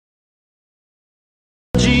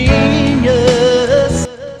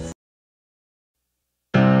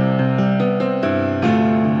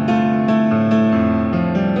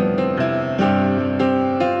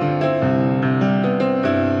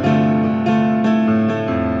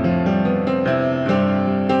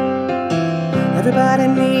Everybody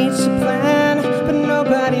needs a plan, but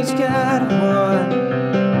nobody's got one.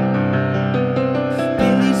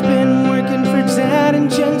 Billy's been working for Dad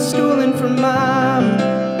and Jen's schooling for Mom.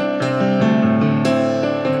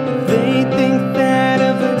 They think that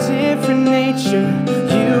of a different nature,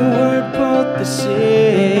 you were both the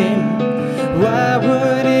same. Why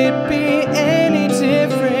would it be any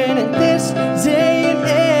different in this day and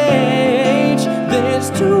age? There's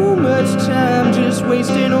too much time just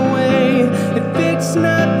wasting away. If it's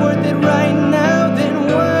not worth it right now, then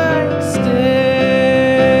why stay?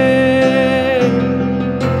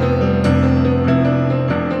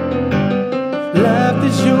 Life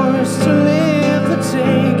is yours to live or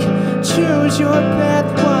take. Choose your path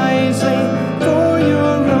wisely for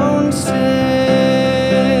your own sake.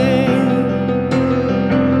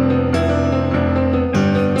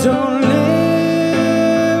 Don't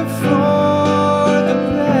live for the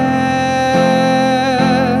past.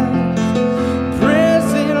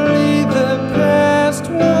 Presently the past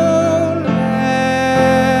won't last.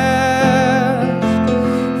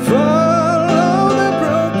 Follow the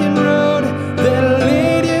broken road that'll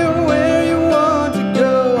lead you where you want to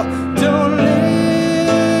go. Don't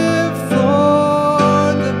live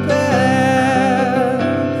for the past.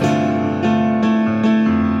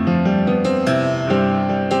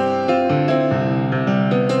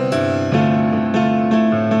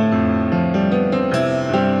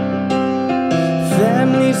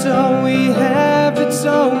 Family's all we have, it's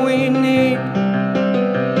all we need.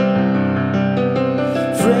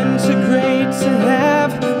 Friends are great to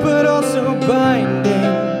have, but also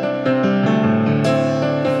binding.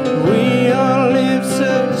 We all live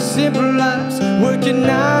such simple lives, working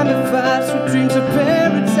 9 to 5s with dreams of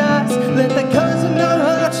paradise. Let that cause no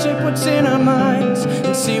hardship what's in our minds,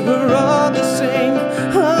 and see we're all the same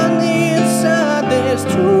on the inside. There's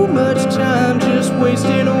too much time just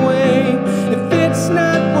wasting away. If it's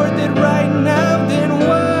not worth it right now, then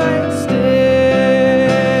why stay?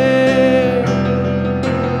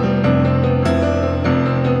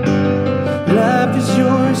 Life is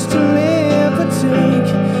yours to live or take.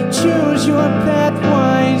 Choose your path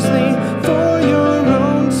wisely for your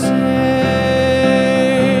own sake.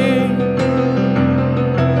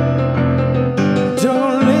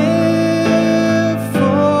 Don't live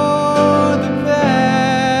for the past.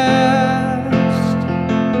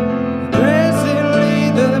 Presently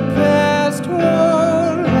the past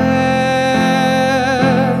won't last.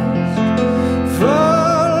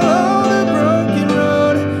 Follow the broken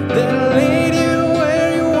road that'll lead you where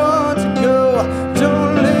you want to go.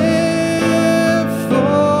 Don't live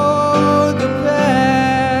for the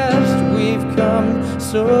past. We've come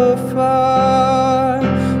so far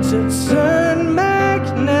to turn back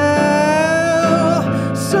now.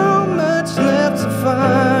 So much left to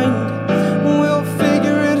find.